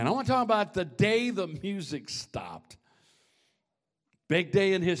And I want to talk about the day the music stopped. Big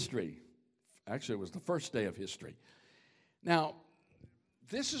day in history. Actually, it was the first day of history. Now,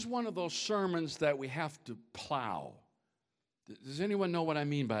 this is one of those sermons that we have to plow. Does anyone know what I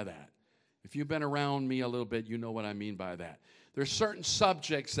mean by that? If you've been around me a little bit, you know what I mean by that. There's certain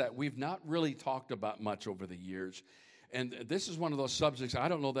subjects that we've not really talked about much over the years. And this is one of those subjects, I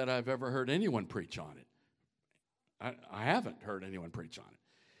don't know that I've ever heard anyone preach on it. I haven't heard anyone preach on it.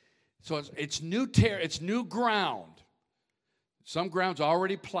 So it's new ground. Some ground's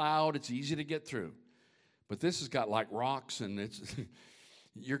already plowed. It's easy to get through. But this has got like rocks, and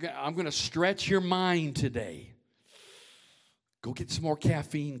I'm going to stretch your mind today. Go get some more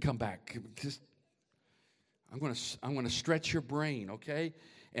caffeine, come back. I'm going to stretch your brain, okay?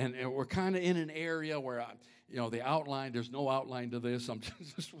 And we're kind of in an area where, the outline, there's no outline to this. I'm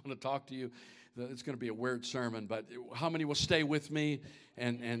just want to talk to you. It's going to be a weird sermon, but how many will stay with me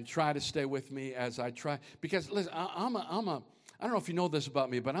and try to stay with me as I try? Because listen, I don't know if you know this about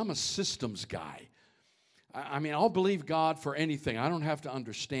me, but I'm a systems guy. I mean, I'll believe God for anything. I don't have to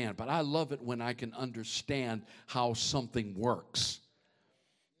understand, but I love it when I can understand how something works.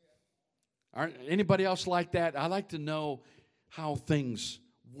 Aren't anybody else like that? I like to know how things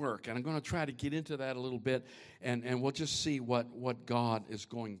work, and I'm going to try to get into that a little bit, and we'll just see what God is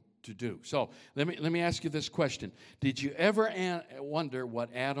going to do. So let me ask you this question. Did you ever wonder what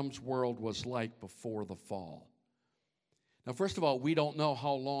Adam's world was like before the fall? Now, first of all, we don't know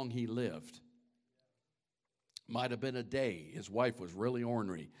how long he lived. Might have been a day. His wife was really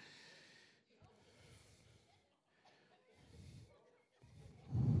ornery.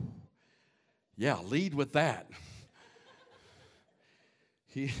 Yeah, lead with that.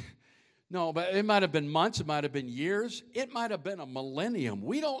 No, but it might have been months. It might have been years. It might have been a millennium.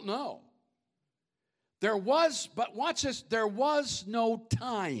 We don't know. But watch this, there was no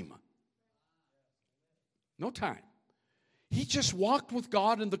time. No time. He just walked with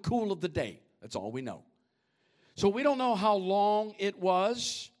God in the cool of the day. That's all we know. So we don't know how long it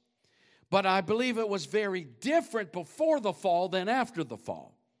was, but I believe it was very different before the fall than after the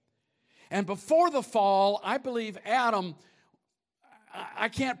fall. And before the fall, I believe Adam, I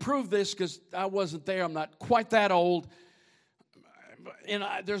can't prove this because I wasn't there. I'm not quite that old. And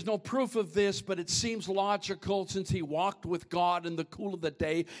there's no proof of this, but it seems logical since he walked with God in the cool of the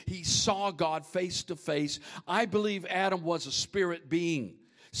day. He saw God face to face. I believe Adam was a spirit being.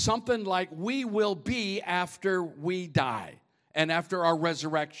 Something like we will be after we die and after our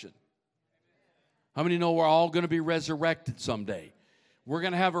resurrection. How many know we're all going to be resurrected someday? We're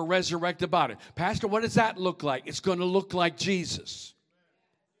going to have a resurrected body. Pastor, what does that look like? It's going to look like Jesus.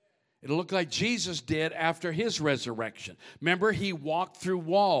 It'll look like Jesus did after his resurrection. Remember, he walked through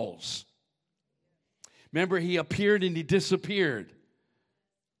walls. Remember, he appeared and he disappeared.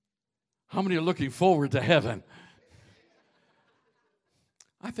 How many are looking forward to heaven?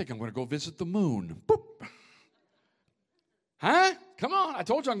 I think I'm going to go visit the moon. Boop. Huh? Come on. I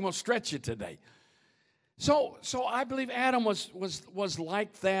told you I'm going to stretch you today. So I believe Adam was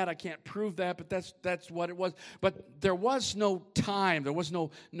like that. I can't prove that, but that's what it was. But there was no time. There was no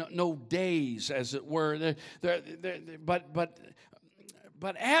days, as it were. But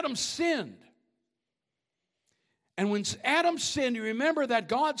Adam sinned. And when Adam sinned, you remember that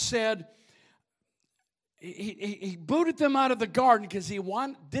God said, He booted them out of the garden because he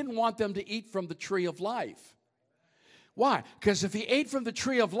didn't want them to eat from the tree of life. Why? Because if he ate from the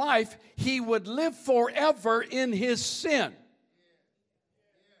tree of life, he would live forever in his sin.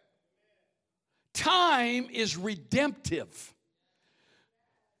 Time is redemptive.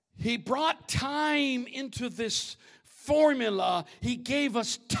 He brought time into this formula. He gave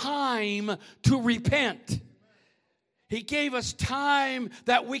us time to repent. He gave us time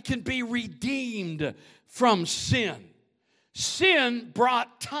that we can be redeemed from sin. Sin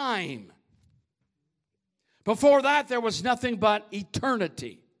brought time. Before that, there was nothing but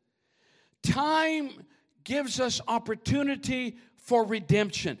eternity. Time gives us opportunity for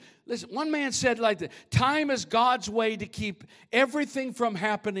redemption. Listen, one man said like this, time is God's way to keep everything from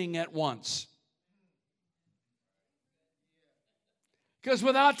happening at once. Because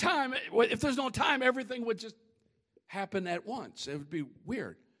without time, if there's no time, everything would just happen at once. It would be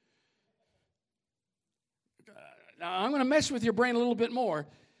weird. Now, I'm going to mess with your brain a little bit more.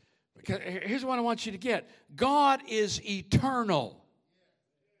 Because here's what I want you to get. God is eternal.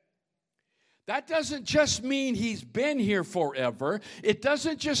 That doesn't just mean he's been here forever. It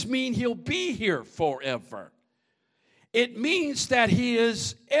doesn't just mean he'll be here forever. It means that he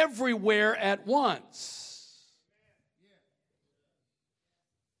is everywhere at once.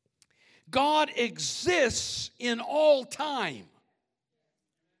 God exists in all time.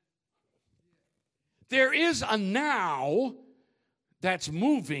 There is a now that's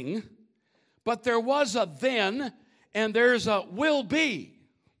moving, but there was a then, and there's a will be.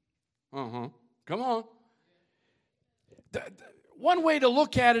 Come on. One way to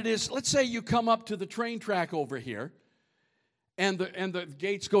look at it is, let's say you come up to the train track over here, and the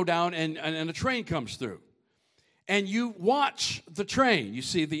gates go down, and a train comes through. And you watch the train. You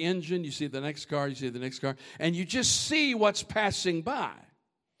see the engine, you see the next car, you see the next car, and you just see what's passing by.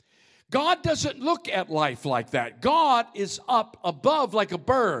 God doesn't look at life like that. God is up above like a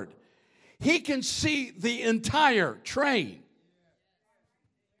bird. He can see the entire train.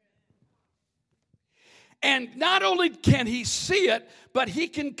 And not only can he see it, but he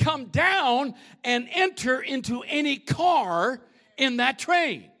can come down and enter into any car in that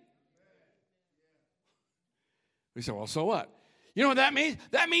train. We say, well, so what? You know what that means?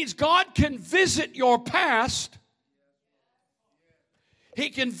 That means God can visit your past. He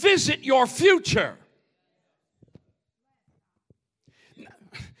can visit your future.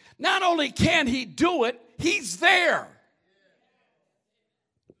 Not only can he do it, he's there.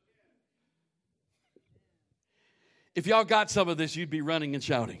 If y'all got some of this, you'd be running and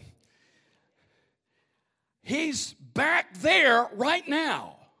shouting. He's back there right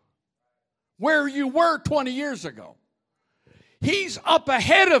now, where you were 20 years ago. He's up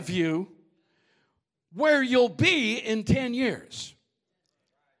ahead of you, where you'll be in 10 years.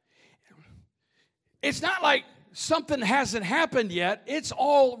 It's not like something hasn't happened yet. It's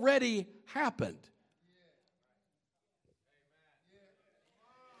already happened.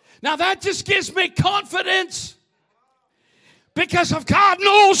 Now that just gives me confidence, because if God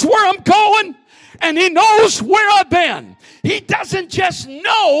knows where I'm going and he knows where I've been, he doesn't just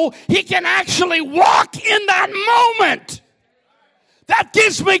know, he can actually walk in that moment. That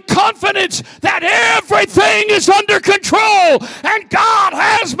gives me confidence that everything is under control and God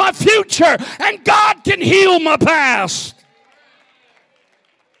has my future and God can heal my past.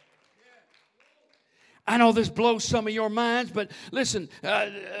 I know this blows some of your minds, but listen,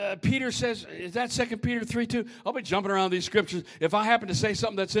 Peter says, is that 2 Peter 3:2? I'll be jumping around these scriptures. If I happen to say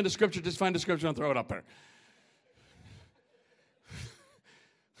something that's in the scripture, just find the scripture and throw it up there.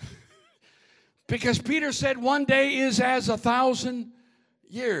 Because Peter said 1 day is as 1,000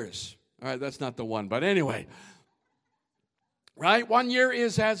 years. All right, that's not the one, but anyway. Right? 1 year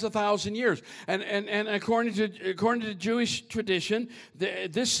is as 1,000 years. And according to Jewish tradition,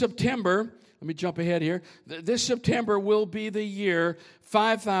 this September, let me jump ahead here. This September will be the year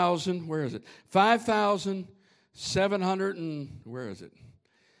 5,000, where is it? 5,700 and, where is it?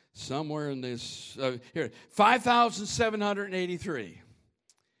 Somewhere in this, here, 5,783.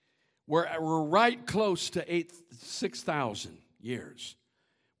 We're right close to 6,000 years,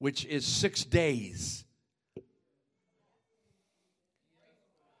 which is 6 days.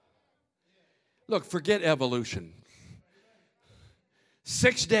 Look, forget evolution.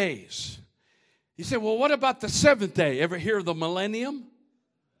 6 days. You say, well, what about the seventh day? Ever hear of the millennium?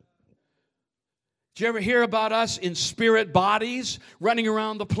 Did you ever hear about us in spirit bodies running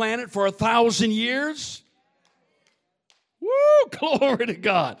around the planet for 1,000 years? Woo, glory to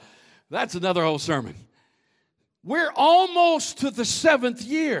God. That's another whole sermon. We're almost to the seventh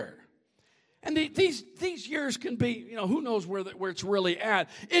year. And these years can be, who knows where it's really at.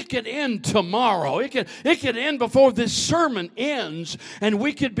 It could end tomorrow. It could end before this sermon ends, and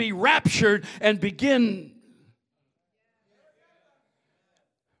we could be raptured and begin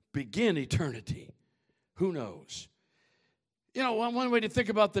eternity. Who knows? One way to think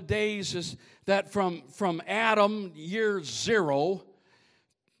about the days is that from Adam, year 0,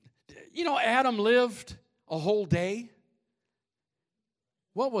 Adam lived a whole day.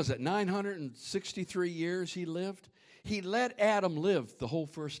 What was it, 963 years he lived? He let Adam live the whole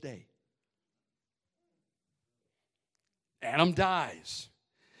first day. Adam dies.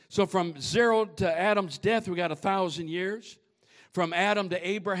 So from 0 to Adam's death, we got 1,000 years. From Adam to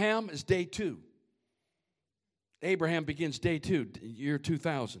Abraham is day 2. Abraham begins day 2, year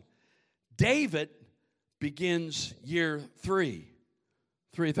 2000. David begins year 3,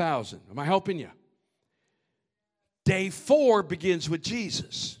 3,000. Am I helping you? Day 4 begins with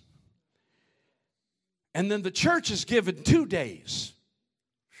Jesus. And then the church is given 2 days.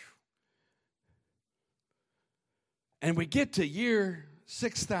 And we get to year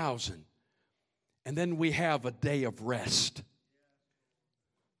 6,000. And then we have a day of rest.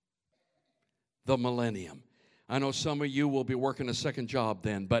 The millennium. I know some of you will be working a second job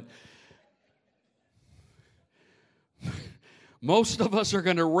then, but most of us are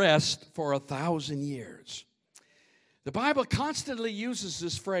going to rest for 1,000 years. The Bible constantly uses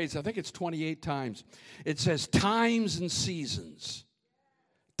this phrase. I think it's 28 times. It says times and seasons.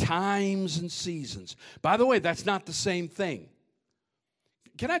 times and seasons. By the way, that's not the same thing.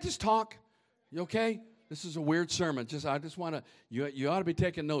 Can I just talk? You okay? This is a weird sermon. I just want to, you ought to be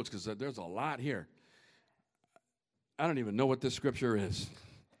taking notes because there's a lot here. I don't even know what this scripture is.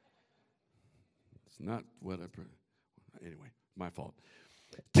 It's not what anyway, my fault.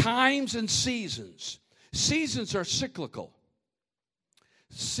 Times and seasons. Seasons are cyclical.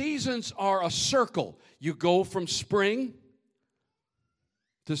 Seasons are a circle. You go from spring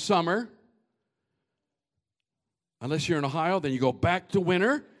to summer. Unless you're in Ohio, then you go back to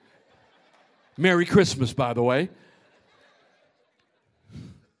winter. Merry Christmas, by the way.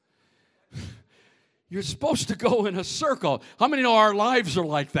 You're supposed to go in a circle. How many know our lives are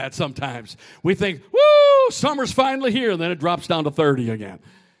like that sometimes? We think, woo, summer's finally here, and then it drops down to 30 again.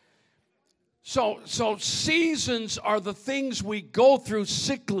 So seasons are the things we go through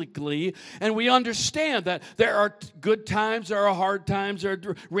cyclically, and we understand that there are good times, there are hard times, there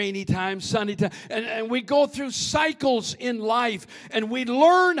are rainy times, sunny times, and we go through cycles in life, and we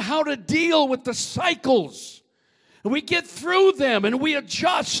learn how to deal with the cycles. And we get through them, and we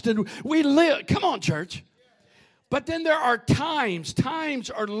adjust, and we live. Come on, church. But then there are times. Times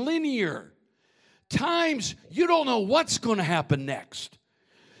are linear. Times, you don't know what's going to happen next.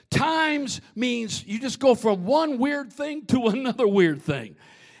 Times means you just go from one weird thing to another weird thing.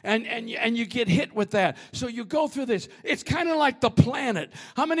 And you get hit with that. So you go through this. It's kind of like the planet.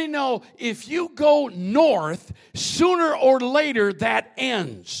 How many know if you go north, sooner or later that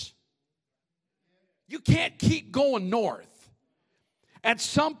ends? You can't keep going north. At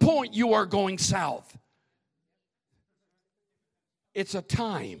some point you are going south. It's a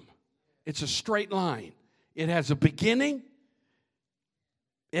time. It's a straight line. It has a beginning.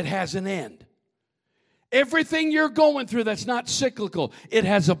 It has an end. Everything you're going through that's not cyclical, it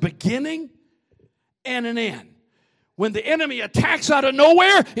has a beginning and an end. When the enemy attacks out of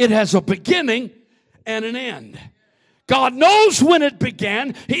nowhere, it has a beginning and an end. God knows when it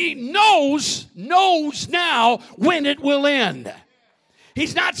began. He knows now when it will end.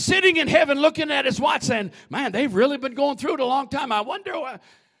 He's not sitting in heaven looking at his watch saying, man, they've really been going through it a long time. I wonder what.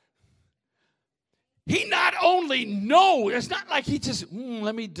 He not only knows, it's not like he just,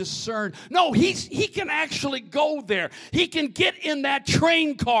 let me discern. No, he can actually go there. He can get in that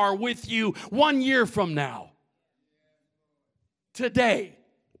train car with you 1 year from now. Today.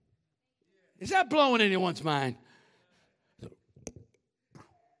 Is that blowing anyone's mind?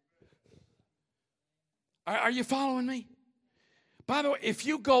 Are you following me? By the way, if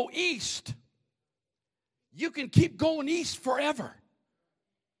you go east, you can keep going east forever.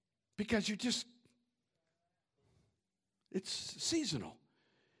 Because it's seasonal.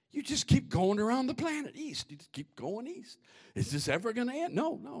 You just keep going around the planet east. You just keep going east. Is this ever going to end?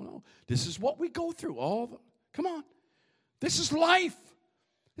 No. This is what we go through. Come on. This is life.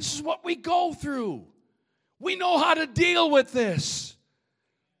 This is what we go through. We know how to deal with this.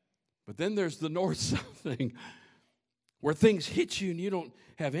 But then there's the north-south thing where things hit you and you don't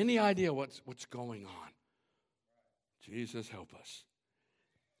have any idea what's going on. Jesus, help us.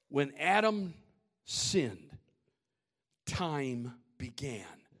 When Adam sinned, time began.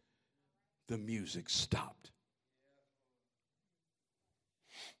 The music stopped.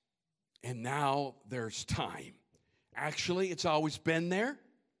 And now there's time. Actually, it's always been there.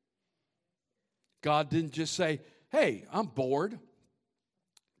 God didn't just say, hey, I'm bored.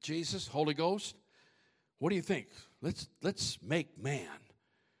 Jesus, Holy Ghost, what do you think? Let's make man.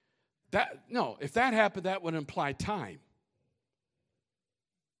 If that happened, that would imply time.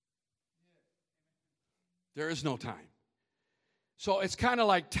 There is no time. So it's kind of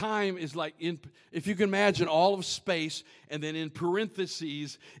like time is like, if you can imagine all of space, and then in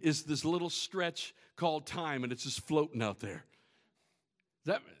parentheses is this little stretch called time, and it's just floating out there.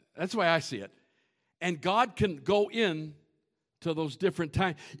 That's the way I see it. And God can go in to those different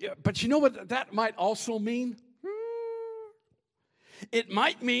times. Yeah, but you know what that might also mean? It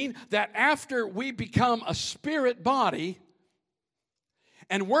might mean that after we become a spirit body,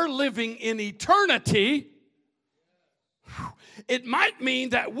 and we're living in eternity, it might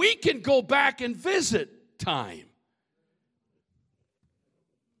mean that we can go back and visit time.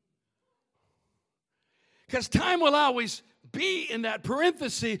 Because time will always be in that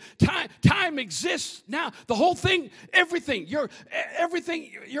parenthesis. Time exists now. The whole thing, everything, your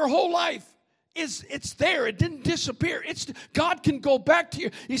whole life it's there. It didn't disappear. God can go back to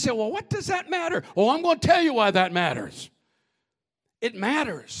you. You say, well, what does that matter? Oh, I'm going to tell you why that matters. It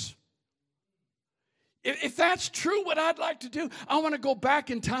matters. If that's true, what I'd like to do, I want to go back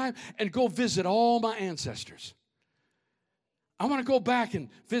in time and go visit all my ancestors. I want to go back and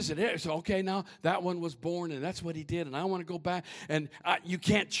visit it. So, okay, now that one was born, and that's what he did, and I want to go back. And you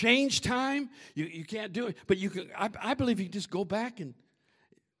can't change time. You can't do it. But you can. I believe you can just go back and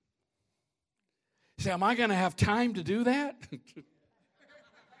say, am I going to have time to do that?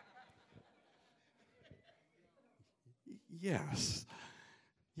 Yes.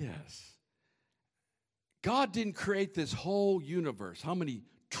 Yes. God didn't create this whole universe. How many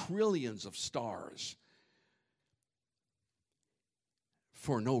trillions of stars?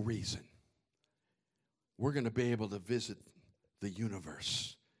 For no reason. We're going to be able to visit the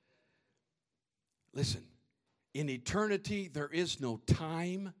universe. Listen, in eternity, there is no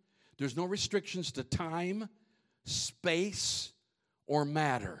time. There's no restrictions to time, space, or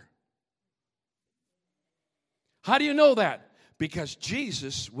matter. How do you know that? Because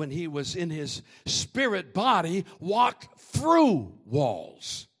Jesus, when he was in his spirit body, walked through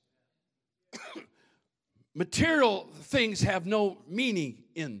walls. Material things have no meaning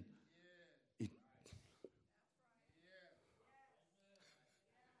in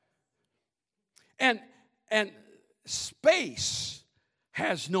it. And space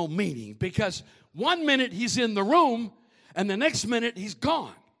has no meaning, because one minute he's in the room and the next minute he's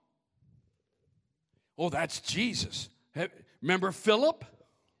gone. Oh, that's Jesus. Remember Philip?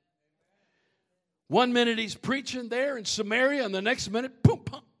 One minute he's preaching there in Samaria, and the next minute, boom,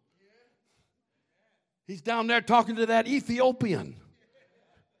 boom. He's down there talking to that Ethiopian.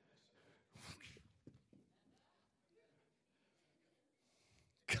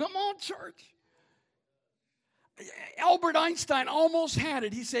 Come on, church. Albert Einstein almost had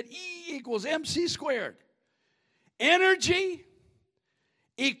it. He said E equals MC squared. Energy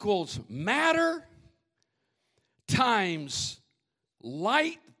equals matter times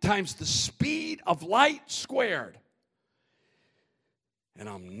light times the speed of light squared. And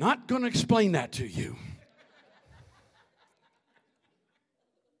I'm not going to explain that to you.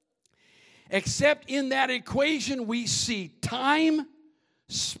 Except in that equation we see time,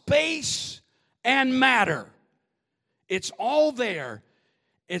 space, and matter. It's all there.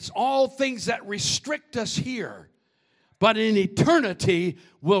 It's all things that restrict us here. But in eternity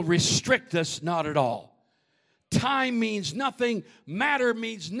will restrict us not at all. Time means nothing. Matter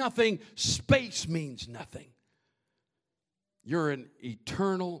means nothing. Space means nothing. You're an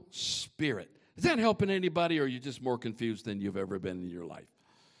eternal spirit. Is that helping anybody, or are you just more confused than you've ever been in your life?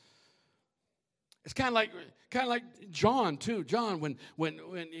 It's kind of like John too. John, when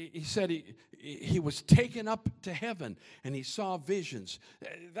he said he was taken up to heaven and he saw visions.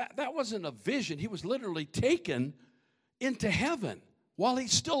 That wasn't a vision. He was literally taken into heaven while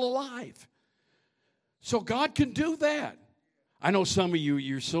he's still alive. So God can do that. I know some of you,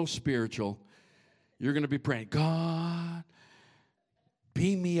 you're so spiritual. You're going to be praying, God,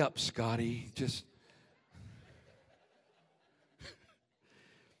 beam me up, Scotty. Just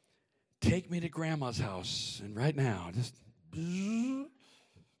take me to Grandma's house, and right now, just.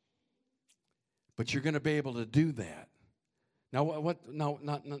 But you're going to be able to do that. Now,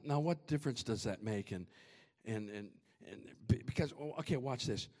 what difference does that make? And because okay, watch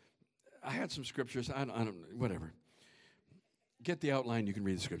this. I had some scriptures. I don't. Whatever. Get the outline. You can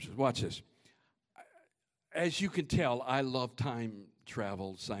read the scriptures. Watch this. As you can tell, I love time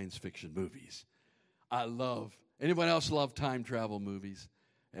travel science fiction movies. Anyone else love time travel movies?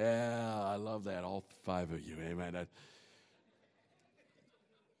 Yeah, I love that. All 5 of you. Amen.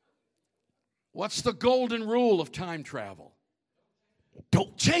 What's the golden rule of time travel?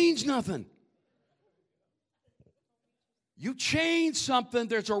 Don't change nothing. You change something,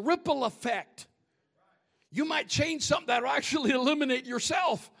 there's a ripple effect. You might change something that will actually eliminate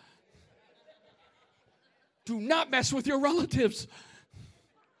yourself. Do not mess with your relatives.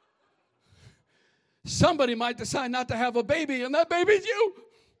 Somebody might decide not to have a baby, and that baby's you.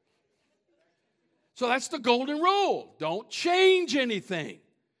 So that's the golden rule. Don't change anything,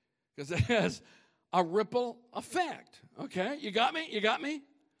 because it has a ripple effect. Okay, you got me? You got me?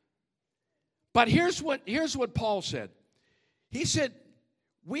 But here's what Paul said. He said,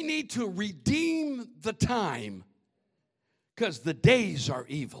 we need to redeem the time because the days are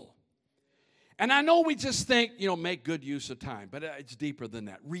evil. And I know we just think, make good use of time, but it's deeper than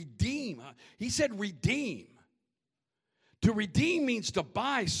that. Redeem. He said redeem. To redeem means to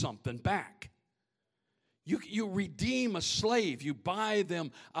buy something back. You redeem a slave. You buy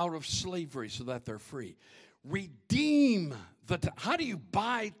them out of slavery so that they're free. Redeem the time. How do you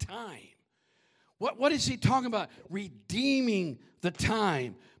buy time? What is he talking about? Redeeming the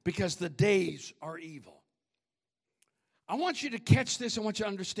time because the days are evil. I want you to catch this. I want you to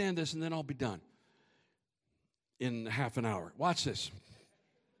understand this, and then I'll be done in half an hour. Watch this.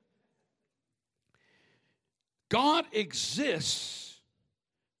 God exists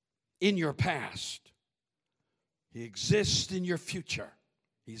in your past. He exists in your future.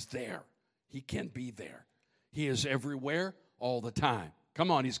 He's there. He can be there. He is everywhere all the time. Come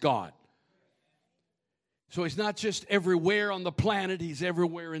on, He's God. So He's not just everywhere on the planet, He's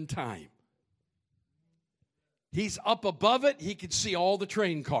everywhere in time. He's up above it. He can see all the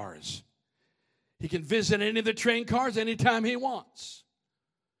train cars. He can visit any of the train cars anytime He wants.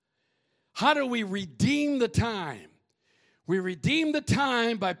 How do we redeem the time? We redeem the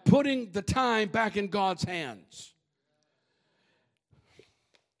time by putting the time back in God's hands.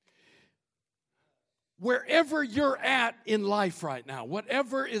 Wherever you're at in life right now,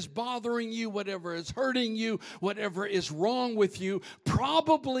 whatever is bothering you, whatever is hurting you, whatever is wrong with you,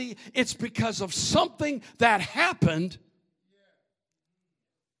 probably it's because of something that happened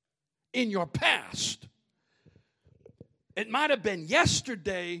in your past. It might have been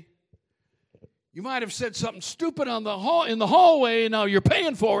yesterday. You might have said something stupid in the hallway, and now you're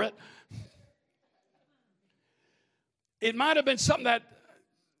paying for it. It might have been something that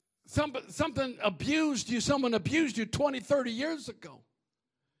something abused you, someone abused you 20, 30 years ago.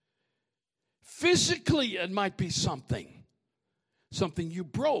 Physically, it might be something you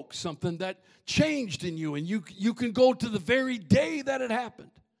broke, something that changed in you, and you can go to the very day that it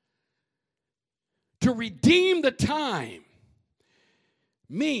happened. To redeem the time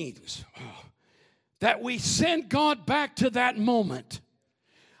means that we send God back to that moment.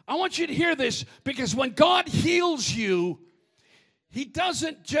 I want you to hear this, because when God heals you, He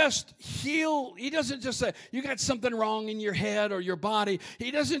doesn't just heal. He doesn't just say, you got something wrong in your head or your body.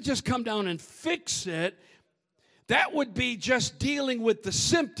 He doesn't just come down and fix it. That would be just dealing with the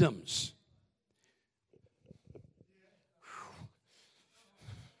symptoms.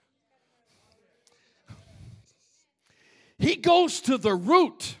 He goes to the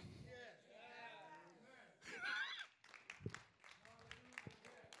root.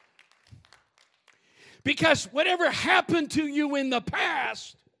 Because whatever happened to you in the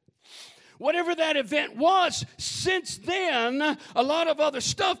past, whatever that event was, since then, a lot of other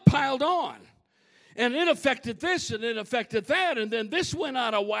stuff piled on. And it affected this, and it affected that, and then this went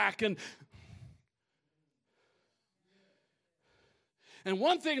out of whack. And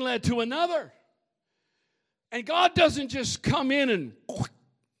one thing led to another. And God doesn't just come in and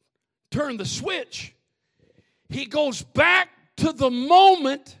turn the switch. He goes back to the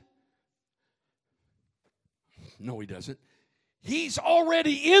moment. No, He doesn't. He's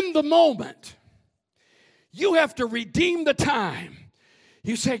already in the moment. You have to redeem the time.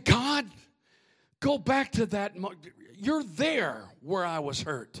 You say, God, go back to that. You're there where I was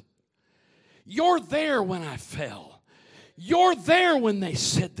hurt. You're there when I fell. You're there when they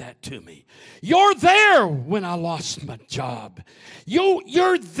said that to me. You're there when I lost my job.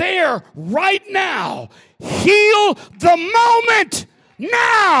 You're there right now. Heal the moment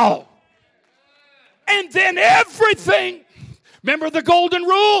now. And then everything. Remember the golden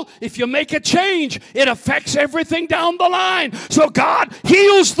rule? If you make a change, it affects everything down the line. So God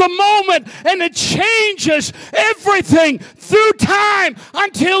heals the moment, and it changes everything through time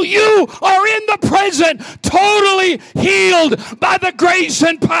until you are in the present, totally healed by the grace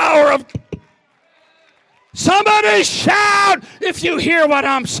and power of God. Somebody shout if you hear what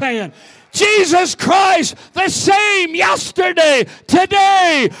I'm saying. Jesus Christ, the same yesterday,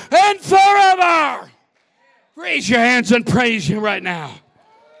 today, and forever. Raise your hands and praise Him right now.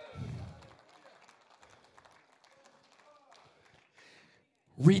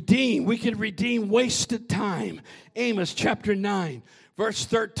 Redeem. We can redeem wasted time. Amos chapter 9, verse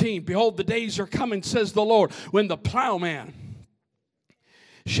 13. Behold, the days are coming, says the Lord, when the plowman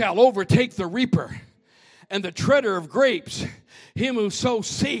shall overtake the reaper and the treader of grapes, him who sows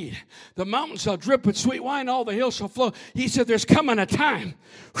seed. The mountains shall drip with sweet wine, all the hills shall flow. He said, there's coming a time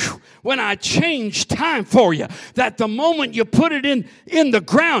when I change time for you, that the moment you put it in the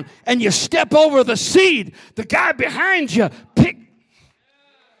ground and you step over the seed, the guy behind you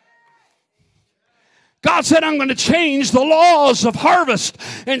God said, I'm going to change the laws of harvest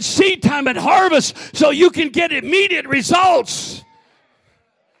and seed time and harvest so you can get immediate results.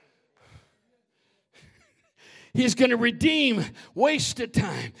 He's going to redeem wasted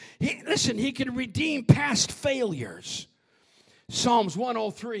time. He can redeem past failures. Psalms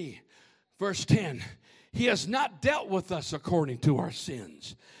 103, verse 10. He has not dealt with us according to our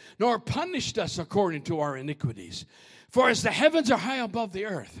sins, nor punished us according to our iniquities. For as the heavens are high above the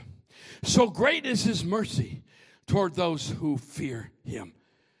earth, so great is His mercy toward those who fear Him.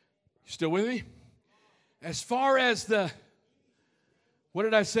 Still with me? As far as what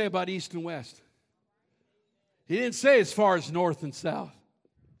did I say about east and west? He didn't say as far as north and south.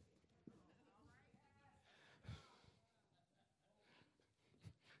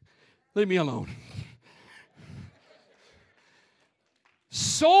 Leave me alone.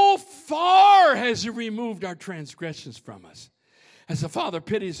 So far has He removed our transgressions from us. As the Father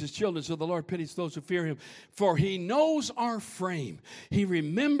pities His children, so the Lord pities those who fear Him. For He knows our frame. He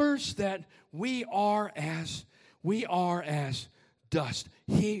remembers that we are as dust.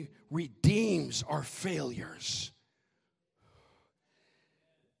 He redeems our failures.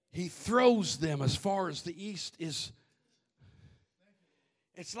 He throws them as far as the east is.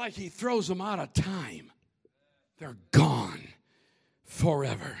 It's like He throws them out of time. They're gone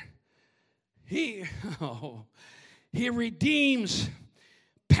forever. He redeems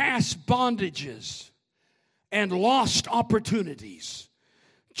past bondages and lost opportunities.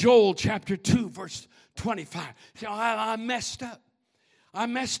 Joel chapter 2, verse 25. I messed up. I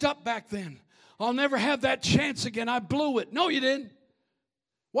messed up back then. I'll never have that chance again. I blew it. No, you didn't.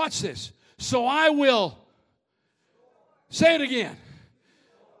 Watch this. So I will. Say it again.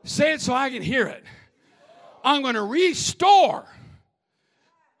 Say it so I can hear it. I'm going to restore.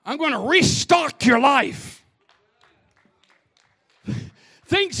 I'm going to restock your life.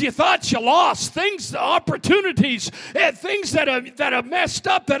 Things you thought you lost, things, opportunities, things that have messed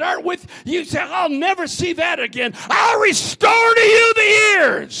up, that aren't with you. Say, I'll never see that again. I'll restore to you the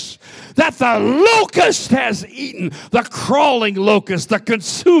years that the locust has eaten, the crawling locust, the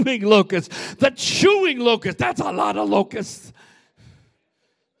consuming locust, the chewing locust. That's a lot of locusts.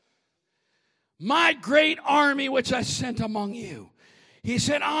 My great army which I sent among you. He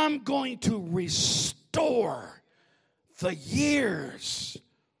said, I'm going to restore the years.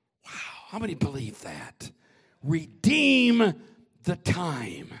 Wow, how many believe that? Redeem the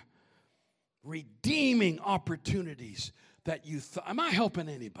time. Redeeming opportunities that you thought. Am I helping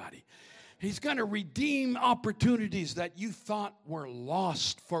anybody? He's going to redeem opportunities that you thought were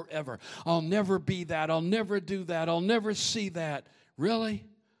lost forever. I'll never be that. I'll never do that. I'll never see that. Really?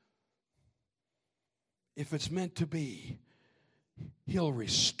 If it's meant to be, He'll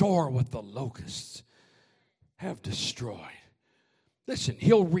restore what the locusts have destroyed. Listen,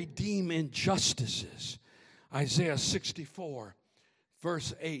 He'll redeem injustices. Isaiah 64,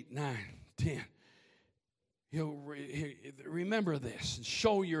 verse 8, 9, 10. Remember this, and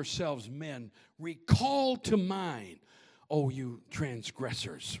show yourselves men. Recall to mind, O you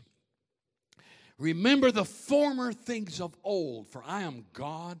transgressors. Remember the former things of old, for I am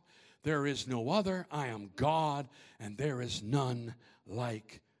God, there is no other. I am God, and there is none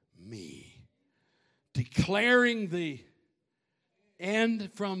like me. Declaring the end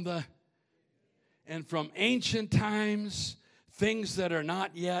from ancient times, things that are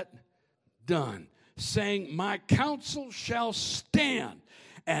not yet done, saying, my counsel shall stand,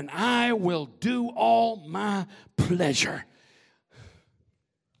 and I will do all my pleasure.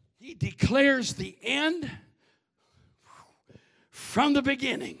 He declares the end from the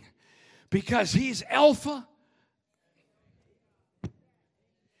beginning, because He's Alpha.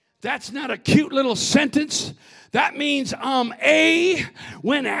 That's not a cute little sentence. That means I'm A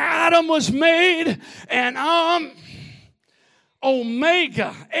when Adam was made, and I'm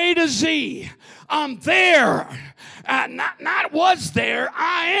Omega, A to Z. I'm there. Not was there,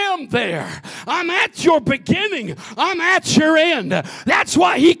 I am there. I'm at your beginning. I'm at your end. That's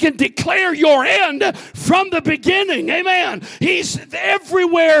why He can declare your end from the beginning. Amen. He's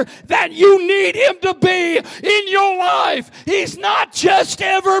everywhere that you need Him to be in your life. He's not just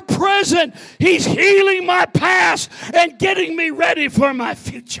ever present. He's healing my past and getting me ready for my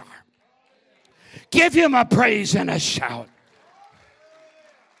future. Give Him a praise and a shout.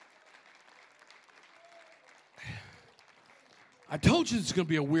 I told you it's going to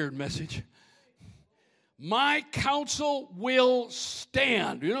be a weird message. My counsel will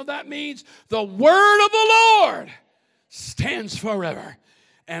stand. You know what that means? The word of the Lord stands forever.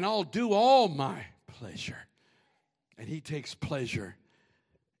 And I'll do all my pleasure. And He takes pleasure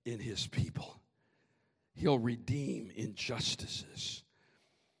in His people. He'll redeem injustices.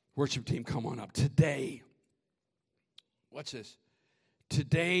 Worship team, come on up. Today, watch this.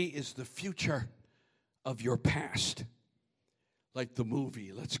 Today is the future of your past. Like the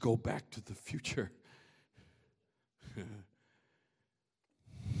movie, Let's Go Back to the Future.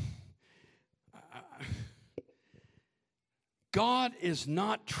 God is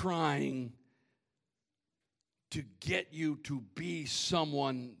not trying to get you to be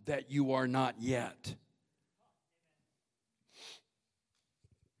someone that you are not yet.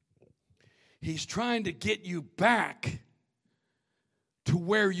 He's trying to get you back to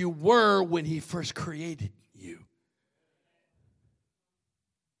where you were when He first created you.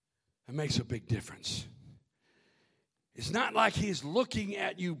 That makes a big difference. It's not like He's looking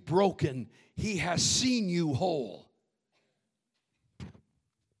at you broken. He has seen you whole.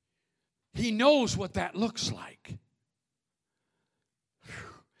 He knows what that looks like.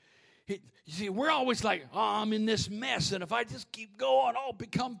 You see, we're always like, oh, I'm in this mess, and if I just keep going, I'll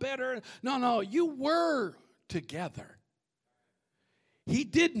become better. No, you were together. He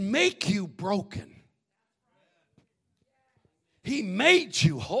didn't make you broken. He made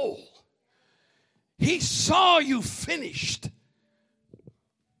you whole. He saw you finished.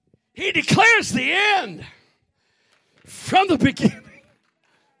 He declares the end from the beginning.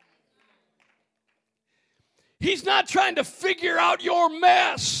 He's not trying to figure out your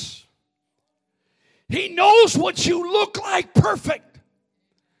mess. He knows what you look like perfect.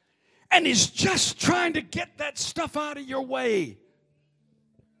 And he's just trying to get that stuff out of your way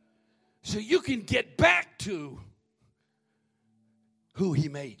so you can get back to who he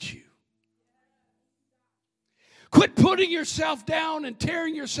made you. Quit putting yourself down and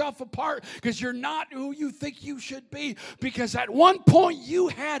tearing yourself apart because you're not who you think you should be, because at one point you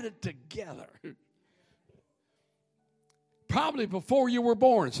had it together. Probably before you were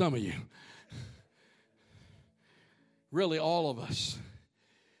born, some of you. Really, all of us.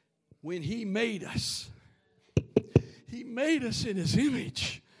 When he made us in his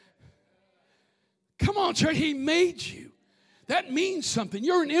image. Come on, church, he made you. That means something.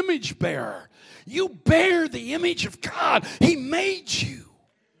 You're an image bearer. You bear the image of God. He made you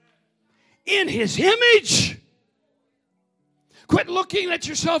in his image. Quit looking at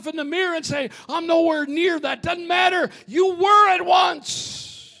yourself in the mirror and say, I'm nowhere near that. Doesn't matter. You were at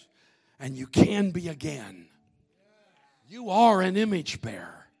once, and you can be again. You are an image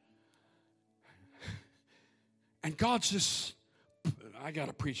bearer. And God's just, I got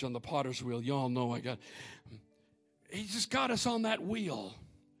to preach on the potter's wheel. Y'all know he just got us on that wheel.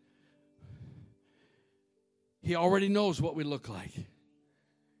 He already knows what we look like.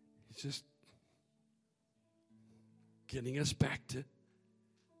 He's just getting us back to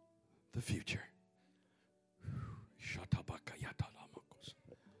the future.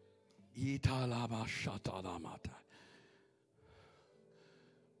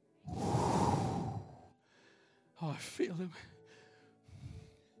 Oh, I feel him.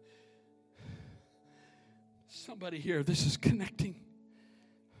 Somebody here, this is connecting.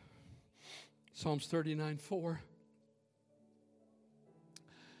 Psalms 39:4.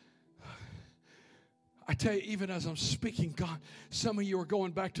 I tell you, even as I'm speaking, God, some of you are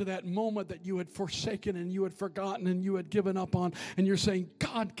going back to that moment that you had forsaken and you had forgotten and you had given up on, and you're saying,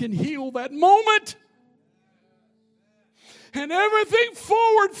 God can heal that moment. And everything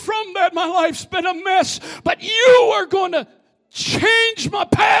forward from that, my life's been a mess, but you are going to change my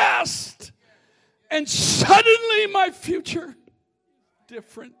past, and suddenly my future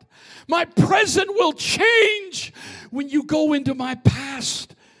different. My present will change when you go into my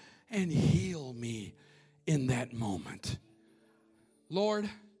past and heal me in that moment. Lord,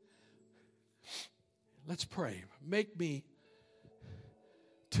 let's pray. Make me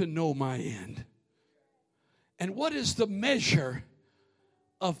to know my end. And what is the measure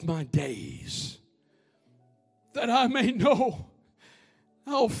of my days? That I may know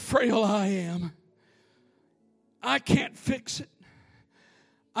how frail I am. I can't fix it.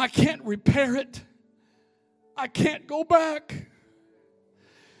 I can't repair it. I can't go back.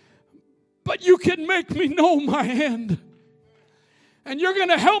 But you can make me know my end. And you're going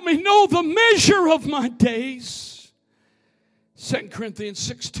to help me know the measure of my days. 2 Corinthians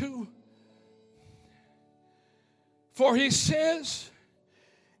 6:2. For he says,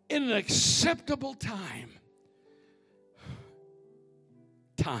 in an acceptable time,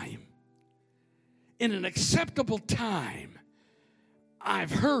 in an acceptable time,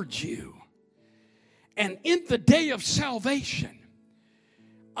 I've heard you. And in the day of salvation,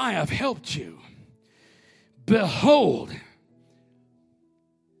 I have helped you. Behold,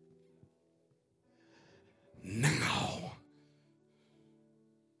 now.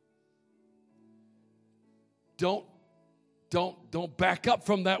 Don't back up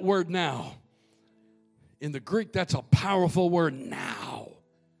from that word now. In the Greek, that's a powerful word, now.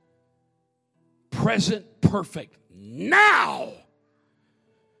 Present perfect. Now.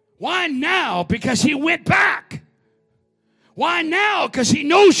 Why now? Because he went back. Why now? Because he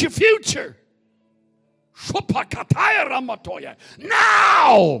knows your future.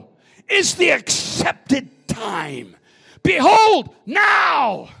 Now is the accepted time. Behold,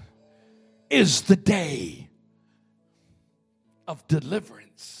 now is the day of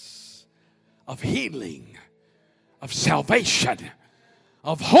deliverance, of healing, of salvation,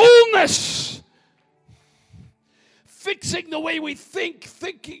 of wholeness. Fixing the way we think,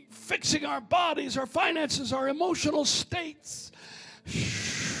 fixing our bodies, our finances, our emotional states.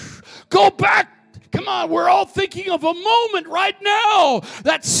 Go back Come on, we're all thinking of a moment right now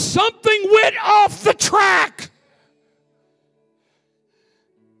that something went off the track.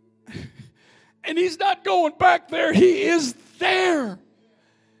 And he's not going back there. He is there.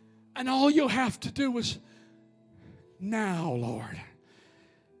 And all you have to do is, now, Lord,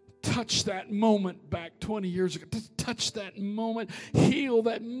 touch that moment back 20 years ago. Just touch that moment. Heal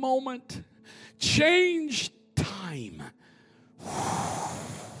that moment. Change time.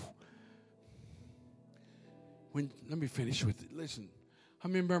 Let me finish with it. Listen, I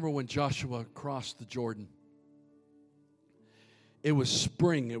remember when Joshua crossed the Jordan. It was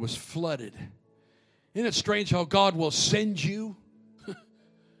spring. It was flooded. Isn't it strange how God will send you?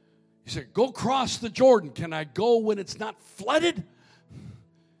 He said, go cross the Jordan. Can I go when it's not flooded?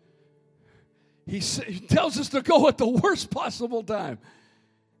 He tells us to go at the worst possible time.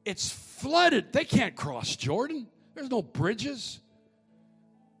 It's flooded. They can't cross Jordan. There's no bridges.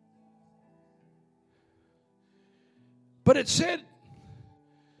 But it said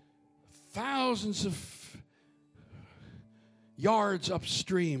thousands of yards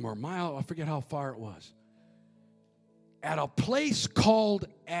upstream or mile, I forget how far it was, at a place called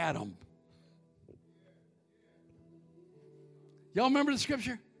Adam. Y'all remember the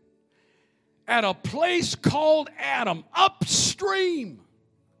scripture? At a place called Adam, upstream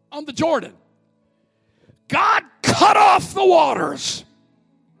on the Jordan, God cut off the waters.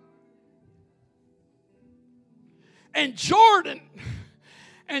 And Jordan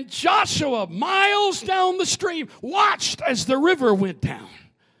and Joshua, miles down the stream, watched as the river went down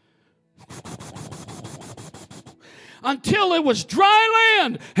until it was dry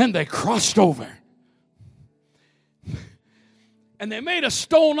land and they crossed over. And they made a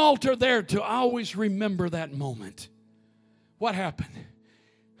stone altar there to always remember that moment. What happened?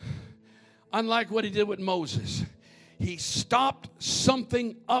 Unlike what he did with Moses, he stopped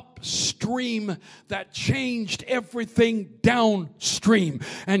something upstream that changed everything downstream.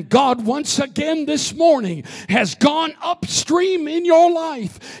 And God, once again this morning, has gone upstream in your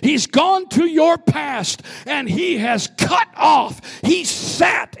life. He's gone to your past and he has cut off. He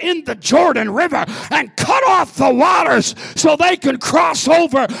sat in the Jordan River and cut off the waters so they could cross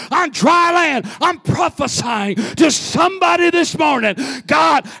over on dry land. I'm prophesying to somebody this morning.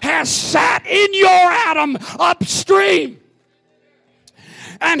 God has sat in your Adam upstream.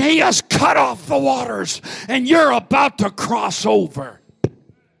 And he has cut off the waters, and you're about to cross over.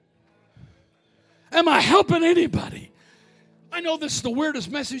 Am I helping anybody? I know this is the weirdest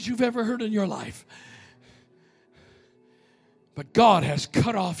message you've ever heard in your life. But God has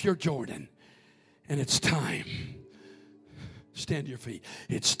cut off your Jordan, and it's time. Stand to your feet.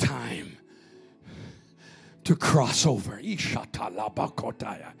 It's time to cross over.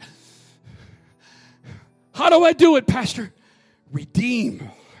 How do I do it, Pastor? Redeem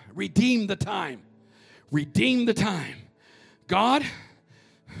the time. Redeem the time. God,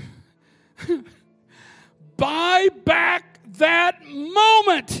 buy back that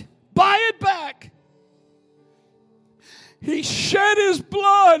moment. Buy it back. He shed his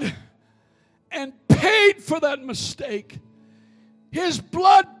blood and paid for that mistake. His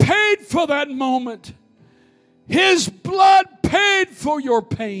blood paid for that moment. His blood paid for your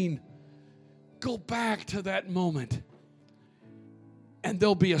pain. Go back to that moment. And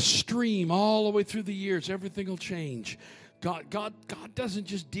there'll be a stream all the way through the years. Everything will change. God doesn't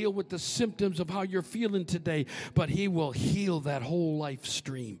just deal with the symptoms of how you're feeling today, but he will heal that whole life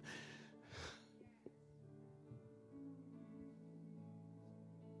stream.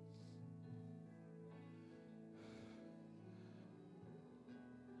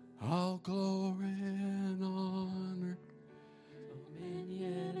 All glory and honor,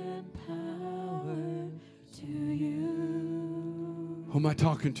 dominion and power to you. Who am I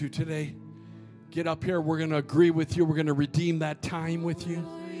talking to today? Get up here. We're going to agree with you. We're going to redeem that time with you.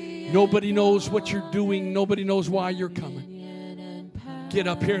 Nobody knows what you're doing. Nobody knows why you're coming. Get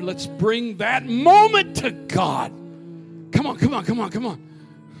up here. Let's bring that moment to God. Come on, come on, come on, come on.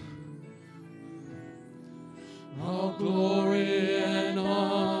 All glory and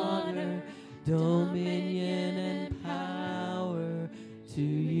honor, dominion and power to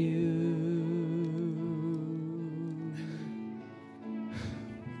you.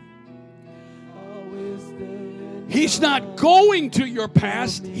 He's not going to your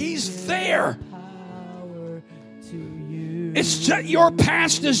past. He's there. It's just, your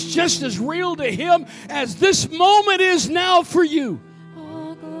past is just as real to him as this moment is now for you.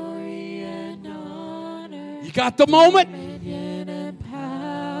 You got the moment?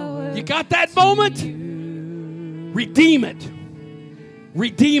 You got that moment? Redeem it.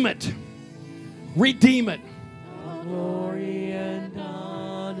 Redeem it. Redeem it. Glory and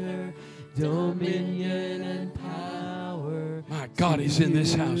honor, dominion and power. My God, He's in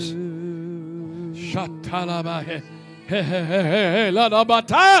this house. Shatalabahe. He, he, he, he,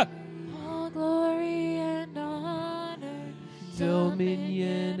 ladabata. All glory and honor,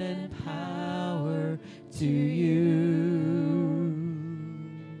 Dominion and power to you.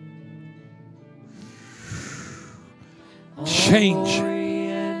 All Change. glory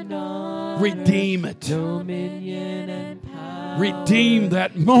and honor, Redeem it. dominion and power Redeem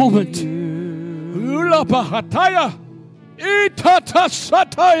that moment. to you. Ulapahataya.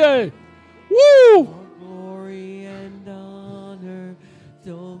 Itatasataye. Woo! Glory and honor,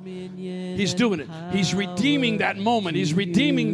 dominion He's and doing it. He's redeeming power that moment. He's to redeeming